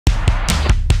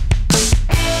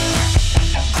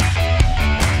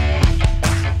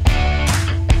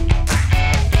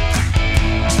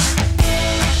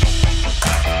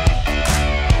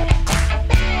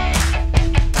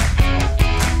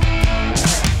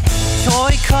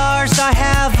stars, I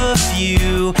have a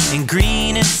few, in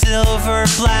green and silver,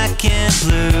 black and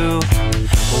blue.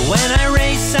 When I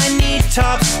race, I need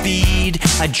top speed.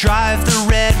 I drive the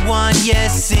red one,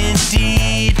 yes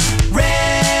indeed.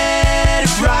 Red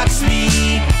rocks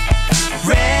me.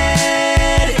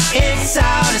 Red, it's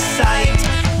out of sight.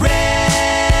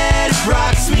 Red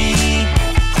rocks me.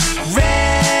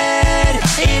 Red,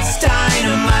 it's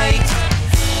dynamite.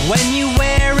 When you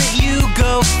wear it, you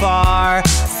go far,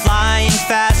 flying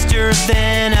faster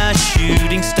than a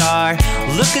shooting star.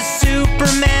 Look at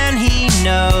Superman, he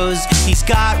knows he's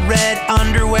got red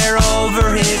underwear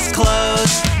over his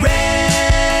clothes.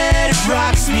 Red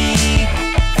rocks me.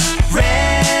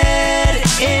 Red,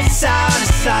 it's out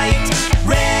of sight.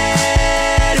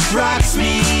 Red rocks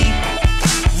me.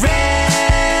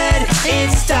 Red,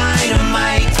 it's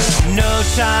dynamite. No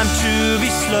time to be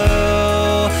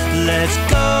slow. Let's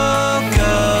go,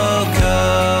 go,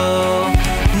 go.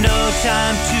 No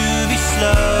time to be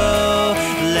slow.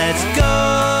 Let's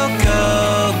go,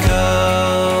 go,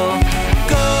 go.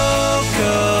 Go,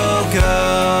 go, go.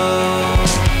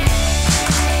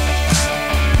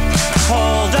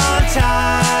 Hold on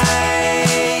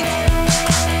tight.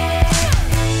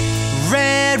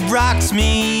 Red rocks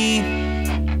me.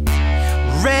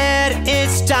 Red,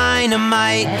 it's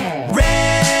dynamite.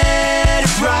 Red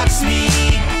rocks me.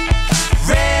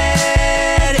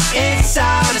 Red, it's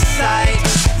out of sight.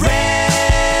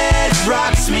 Red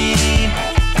rocks me.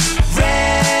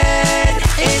 Red,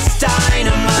 it's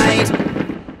dynamite.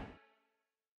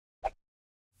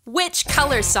 Which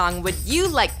color song would you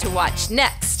like to watch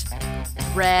next?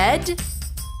 Red,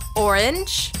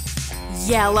 orange,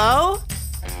 yellow,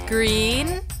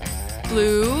 green,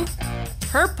 blue,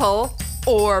 purple,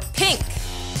 or pink?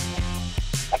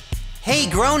 Hey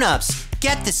grown-ups,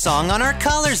 get this song on our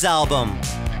Colors album.